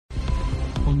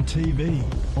on TV,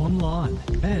 online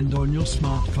and on your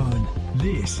smartphone.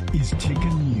 This is Ticker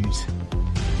News.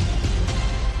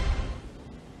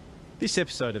 This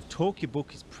episode of Talk Your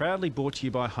Book is proudly brought to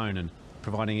you by Honan,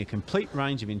 providing a complete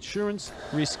range of insurance,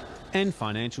 risk and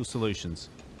financial solutions.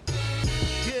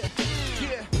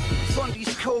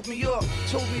 Fundies called me up,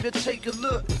 told me to take a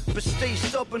look, but stay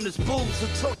stubborn as bulls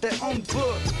and talk their own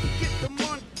book. Get the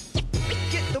money,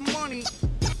 get the money,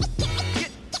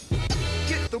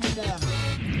 get the money.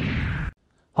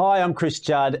 Hi, I'm Chris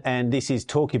Judd and this is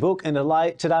Talk Your Book, and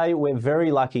today we're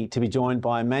very lucky to be joined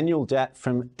by Emanuel Datt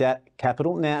from Datt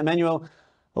Capital. Now, Emanuel,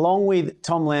 along with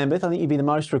Tom Lambeth, I think you'd be the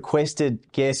most requested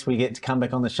guest we get to come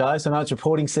back on the show. So I know it's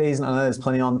reporting season. I know there's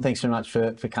plenty on. Thanks very much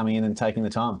for coming in and taking the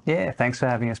time. Yeah, thanks for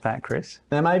having us back, Chris.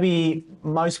 Now, maybe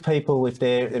most people, if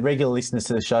they're regular listeners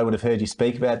to the show, would have heard you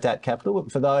speak about Datt Capital.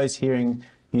 But for those hearing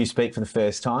you speak for the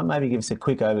first time, maybe give us a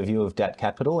quick overview of Datt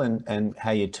Capital and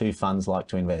how your two funds like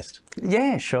to invest.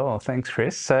 Yeah, sure. Thanks,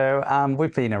 Chris. So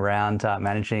we've been around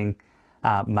managing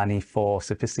money for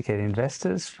sophisticated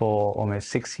investors for almost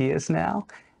 6 years now.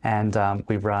 And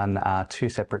we run two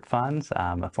separate funds,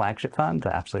 a flagship fund,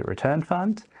 the Absolute Return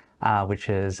Fund, which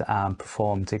has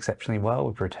performed exceptionally well.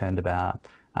 We've returned about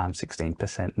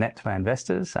 16% net to our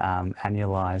investors,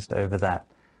 annualized over that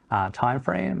time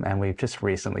frame. And we've just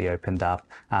recently opened up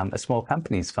a small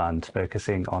companies fund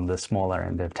focusing on the smaller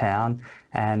end of town.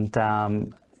 And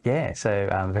so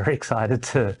I'm very excited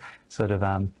to sort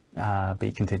of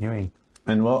be continuing.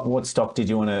 And what stock did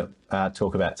you want to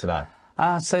talk about today?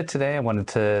 So today I wanted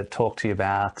to talk to you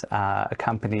about a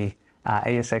company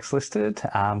ASX listed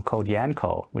called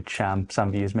Yancoal, which some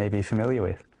of you may be familiar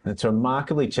with. It's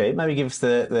remarkably cheap. Maybe give us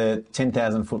the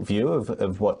 10,000 foot view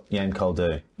of what Yancoal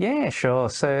do. Yeah, sure.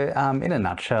 So in a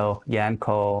nutshell,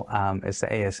 Yancoal is the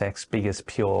ASX biggest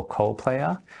pure coal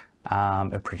player.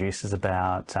 It produces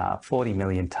about 40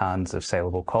 million tonnes of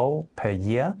saleable coal per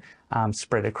year,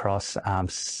 spread across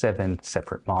 7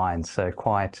 separate mines. So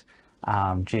quite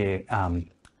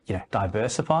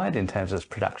diversified in terms of its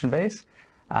production base.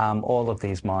 All of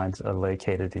these mines are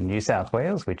located in New South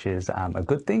Wales, which is a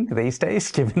good thing these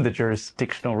days, given the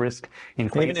jurisdictional risk in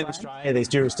Queensland. Even in Australia, there's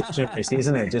jurisdictional risk,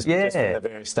 isn't it? Just with the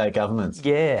various state governments.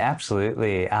 Yeah,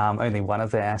 absolutely. Only one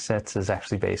of their assets is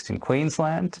actually based in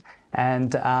Queensland.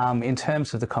 And in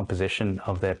terms of the composition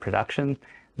of their production,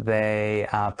 they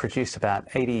produce about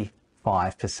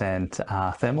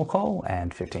 85% thermal coal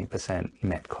and 15%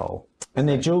 met coal. And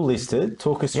they're dual listed.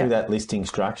 Talk us through that listing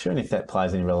structure and if that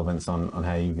plays any relevance on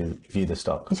how you view the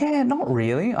stock. Yeah, not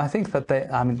really. I think that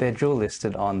they're dual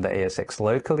listed on the ASX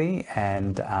locally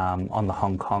and on the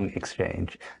Hong Kong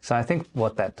exchange. So I think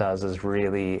what that does is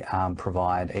really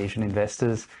provide Asian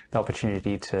investors the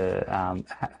opportunity to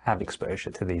have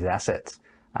exposure to these assets.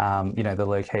 The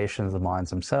locations, the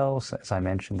mines themselves, as I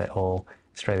mentioned, they're all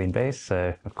Australian based.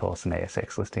 So of course an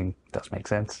ASX listing does make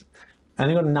sense. And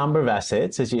you've got a number of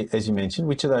assets, as you mentioned.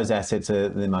 Which of those assets are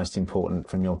the most important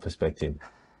from your perspective?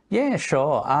 Yeah,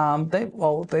 sure. They've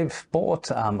bought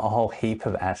a whole heap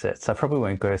of assets. I probably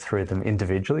won't go through them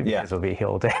individually because we'll be here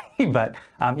all day. But,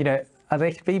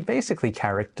 they can be basically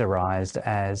characterized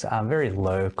as very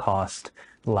low cost,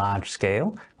 large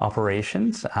scale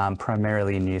operations,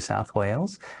 primarily in New South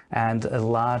Wales. And a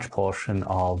large portion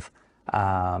of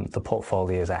the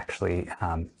portfolio is actually,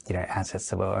 assets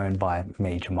that were owned by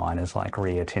major miners like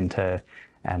Rio Tinto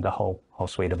and a whole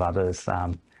suite of others,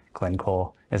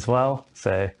 Glencore as well.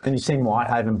 So, and you've seen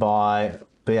Whitehaven buy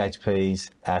BHP's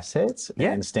assets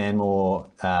and Stanmore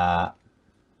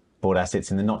bought assets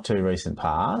in the not too recent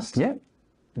past. Yeah.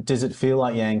 Does it feel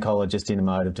like Yancoal are just in a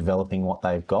mode of developing what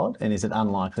they've got, and is it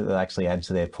unlikely that they'll actually add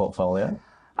to their portfolio?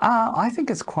 I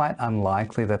think it's quite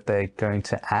unlikely that they're going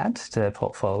to add to their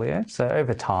portfolio. So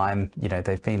over time,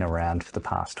 they've been around for the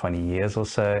past 20 years or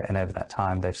so, and over that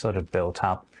time, they've sort of built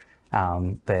up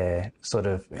their sort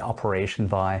of operation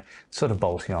by sort of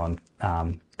bolting on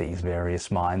these various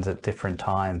mines at different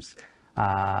times.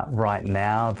 Right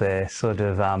now, they're sort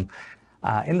of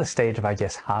in the stage of, I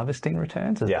guess, harvesting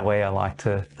returns is the way I like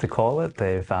to call it.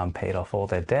 They've paid off all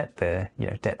their debt. They're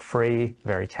debt-free,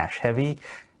 very cash-heavy.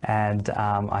 And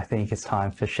I think it's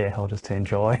time for shareholders to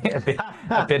enjoy a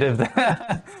bit of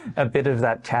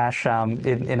that cash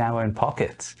in our own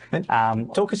pockets.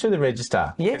 Talk us through the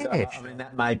register. Yeah, I mean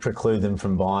that may preclude them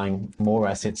from buying more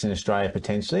assets in Australia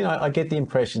potentially. And I get the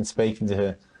impression, speaking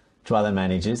to other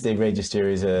managers, their register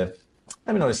is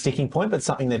maybe not a sticking point, but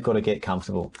something they've got to get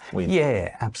comfortable with.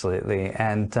 Yeah, absolutely.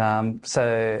 And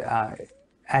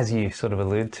as you sort of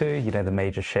allude to, the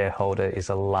major shareholder is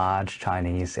a large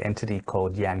Chinese entity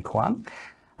called Yankuang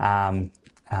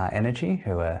Energy,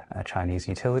 who are a Chinese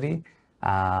utility.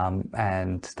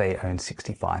 and they own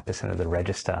 65% of the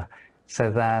register. So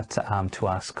that, to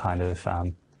us, kind of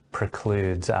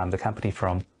precludes the company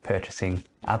from purchasing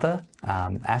other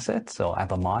assets, or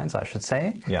other mines, I should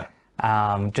say. Yeah.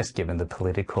 Just given the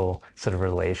political sort of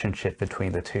relationship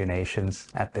between the two nations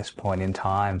at this point in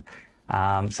time.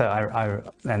 And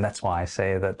that's why I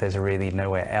say that there's really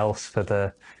nowhere else for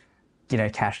the,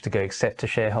 cash to go except to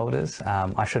shareholders.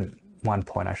 One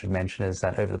point I should mention is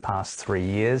that over the past 3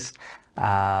 years,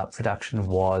 production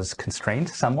was constrained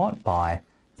somewhat by,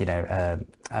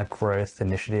 a growth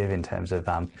initiative in terms of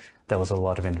there was a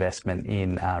lot of investment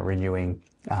in renewing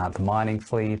the mining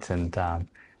fleet and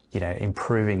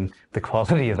improving the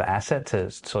quality of the asset to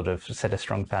sort of set a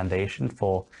strong foundation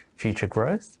for future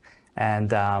growth.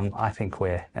 And I think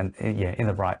we're in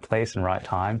the right place and right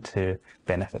time to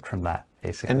benefit from that,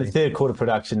 basically. And the third quarter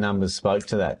production numbers spoke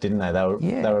to that, didn't they?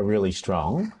 They were really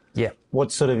strong. Yeah.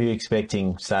 What sort of are you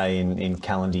expecting, say, in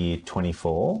calendar year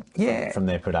 24 from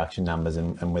their production numbers,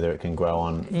 and whether it can grow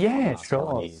on? Yeah,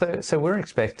 sure. So we're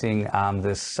expecting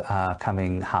this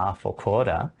coming half or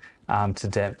quarter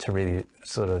to really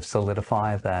sort of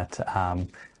solidify that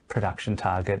production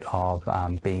target of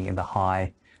being in the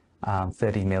high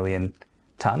 30 million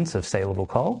tonnes of saleable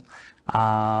coal.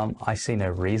 I see no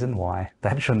reason why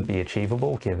that shouldn't be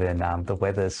achievable, given the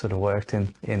weather's sort of worked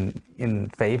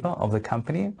in favour of the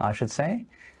company, I should say.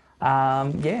 So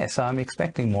I'm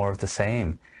expecting more of the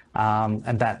same.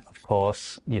 And that, of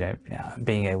course,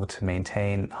 being able to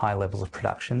maintain high levels of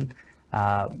production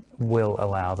will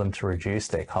allow them to reduce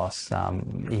their costs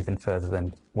even further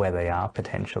than where they are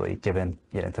potentially, given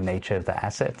the nature of the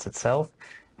assets itself,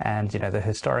 and the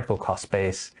historical cost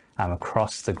base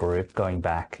across the group going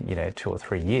back 2 or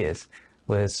 3 years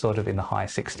was sort of in the high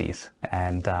 60s,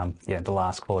 and the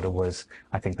last quarter was,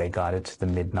 I think they guided to the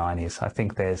mid 90s. I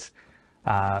think there's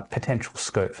potential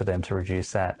scope for them to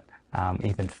reduce that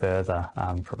even further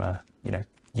from a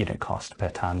unit cost per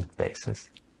tonne basis.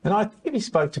 And I think if you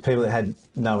spoke to people that had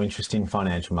no interest in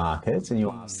financial markets and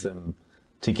you asked them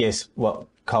to guess what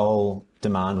coal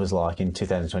demand was like in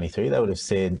 2023, they would have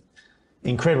said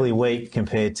incredibly weak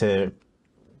compared to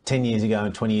 10 years ago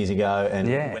and 20 years ago, and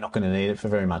we're not going to need it for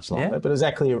very much longer. But it was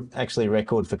actually a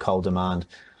record for coal demand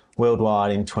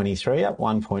worldwide in 23, up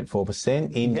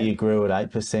 1.4%. India grew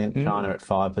at 8%, China at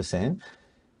 5%.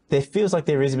 There feels like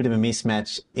there is a bit of a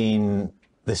mismatch in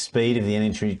the speed of the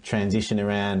energy transition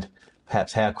around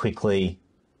perhaps how quickly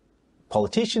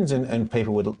politicians and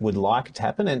people would like it to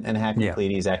happen, and how quickly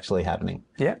it is actually happening.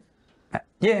 Yeah,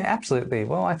 absolutely.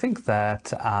 Well, I think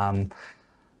that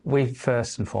we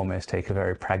first and foremost take a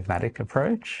very pragmatic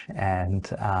approach, and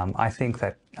I think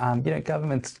that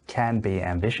governments can be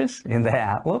ambitious in their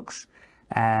outlooks,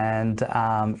 and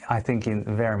I think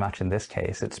very much in this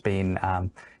case it's been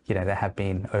they have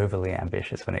been overly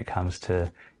ambitious when it comes to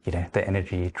the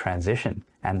energy transition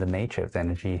and the nature of the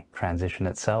energy transition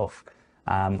itself.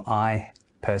 I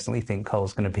personally think coal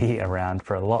is going to be around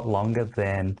for a lot longer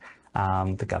than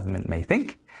the government may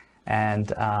think.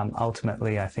 And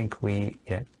ultimately, I think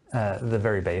the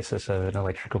very basis of an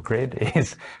electrical grid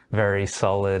is very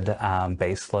solid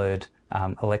baseload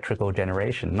electrical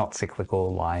generation, not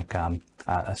cyclical like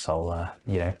a solar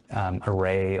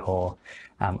array or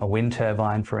a wind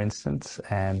turbine, for instance.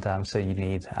 And so you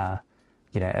need a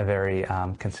very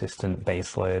consistent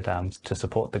baseload to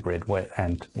support the grid,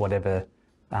 and whatever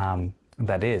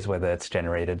that is, whether it's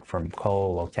generated from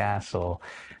coal or gas or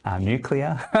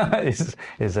nuclear,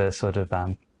 is a sort of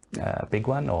big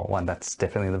one, or one that's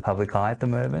definitely in the public eye at the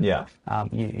moment. Yeah,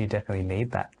 you definitely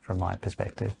need that from my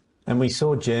perspective. And we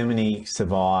saw Germany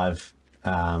survive,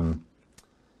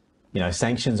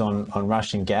 sanctions on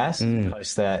Russian gas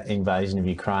post that invasion of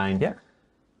Ukraine. Yeah.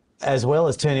 As well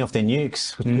as turning off their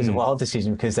nukes, which was a wild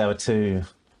decision because they were too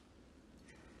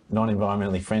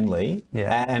non-environmentally friendly.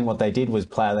 Yeah. And what they did was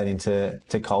plough that into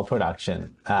coal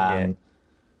production,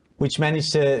 which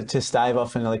managed to stave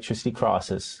off an electricity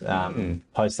crisis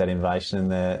post that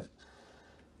invasion and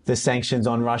the sanctions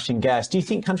on Russian gas. Do you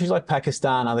think countries like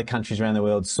Pakistan, other countries around the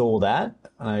world saw that?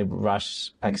 I know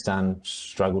Pakistan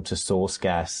struggled to source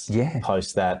gas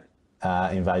post that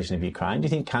invasion of Ukraine. Do you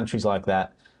think countries like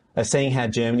that are seeing how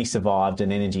Germany survived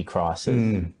an energy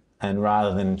crisis, and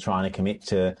rather than trying to commit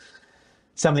to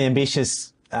some of the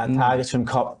ambitious targets from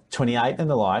COP28 and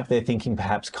the like, they're thinking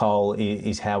perhaps coal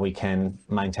is how we can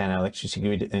maintain our electricity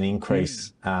grid and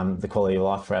increase the quality of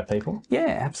life for our people?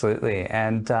 Yeah, absolutely.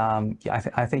 And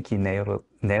I think you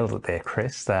nailed it there,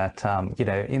 Chris, that,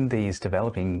 in these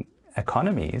developing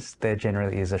economies, there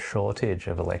generally is a shortage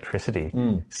of electricity.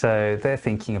 So they're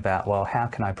thinking about, well, how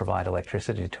can I provide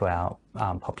electricity to our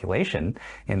population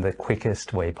in the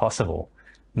quickest way possible?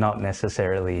 Not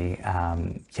necessarily,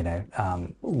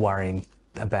 worrying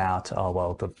about, oh,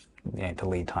 well, the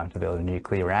lead time to build a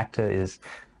nuclear reactor is,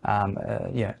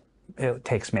 it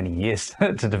takes many years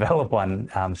to develop one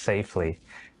safely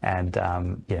and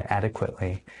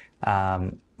adequately.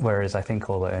 Whereas I think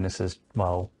all the onus is,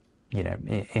 well,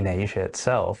 in Asia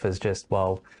itself is just,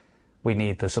 well, we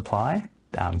need the supply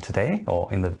today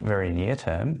or in the very near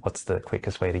term. What's the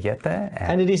quickest way to get there?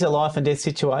 And it is a life and death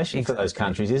situation for those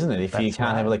countries, isn't it? If you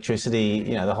can't have electricity,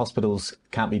 the hospitals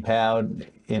can't be powered,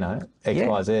 X,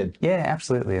 Y, Z. Yeah,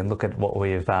 absolutely. And look at what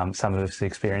we've some of us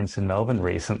experienced in Melbourne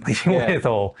recently with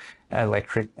all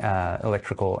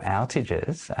electrical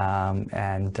outages.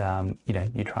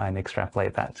 You try and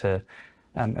extrapolate that to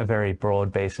a very broad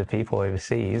base of people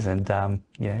overseas, and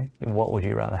what would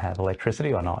you rather have,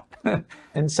 electricity or not?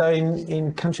 And so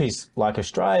in countries like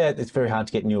Australia, it's very hard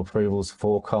to get new approvals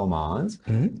for coal mines.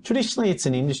 Traditionally, it's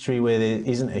an industry where there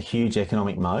isn't a huge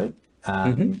economic moat.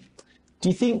 Do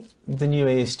you think the new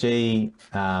ESG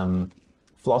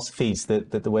philosophies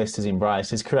that the West has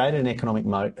embraced has created an economic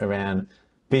moat around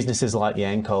businesses like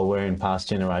Yancoal, where in past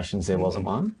generations there wasn't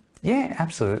one? Yeah,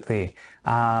 absolutely.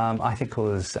 I think it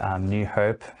was New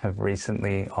Hope have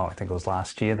recently, I think it was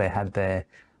last year, they had their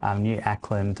New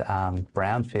Ackland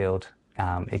brownfield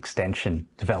extension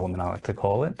development, I like to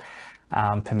call it,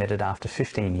 permitted after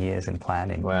 15 years in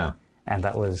planning. Wow. And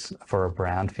that was for a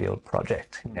brownfield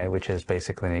project, which is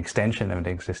basically an extension of an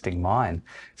existing mine.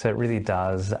 So it really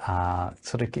does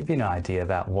sort of give you an idea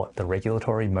about what the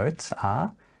regulatory moats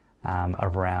are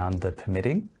around the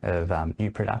permitting of new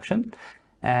production.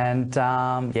 And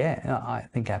I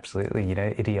think absolutely,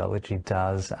 ideology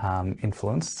does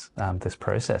influence this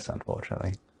process,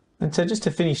 unfortunately. And so just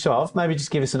to finish off, maybe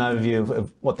just give us an overview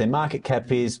of what their market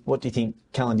cap is, what do you think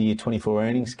calendar year 24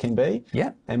 earnings can be,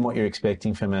 and what you're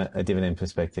expecting from a dividend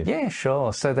perspective. Yeah,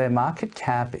 sure. So their market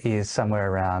cap is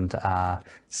somewhere around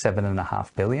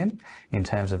 $7.5 billion. In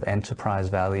terms of enterprise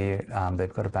value,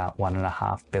 they've got about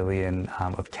 $1.5 billion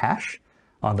of cash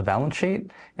on the balance sheet,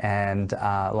 and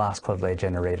last quarter they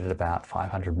generated about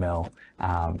 500 mil.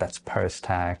 That's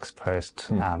post-tax,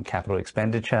 post-capital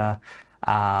expenditure.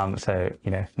 So,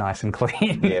 nice and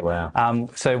clean. Yeah, wow.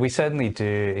 So we certainly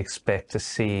do expect to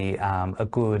see a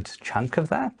good chunk of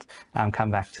that come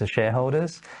back to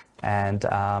shareholders, and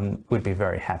we'd be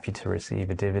very happy to receive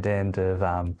a dividend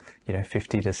of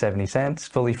 50 to 70 cents,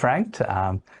 fully franked.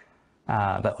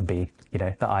 That would be,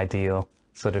 the ideal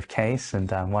sort of case, and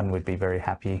one would be very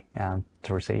happy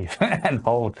to receive and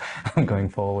hold going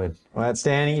forward. Well,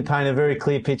 outstanding. You paint a very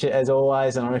clear picture as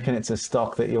always, and I reckon it's a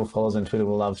stock that your followers on Twitter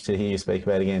will love to hear you speak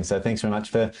about again. So thanks very much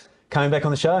for coming back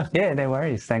on the show. Yeah, no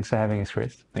worries. Thanks for having us,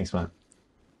 Chris. Thanks, mate.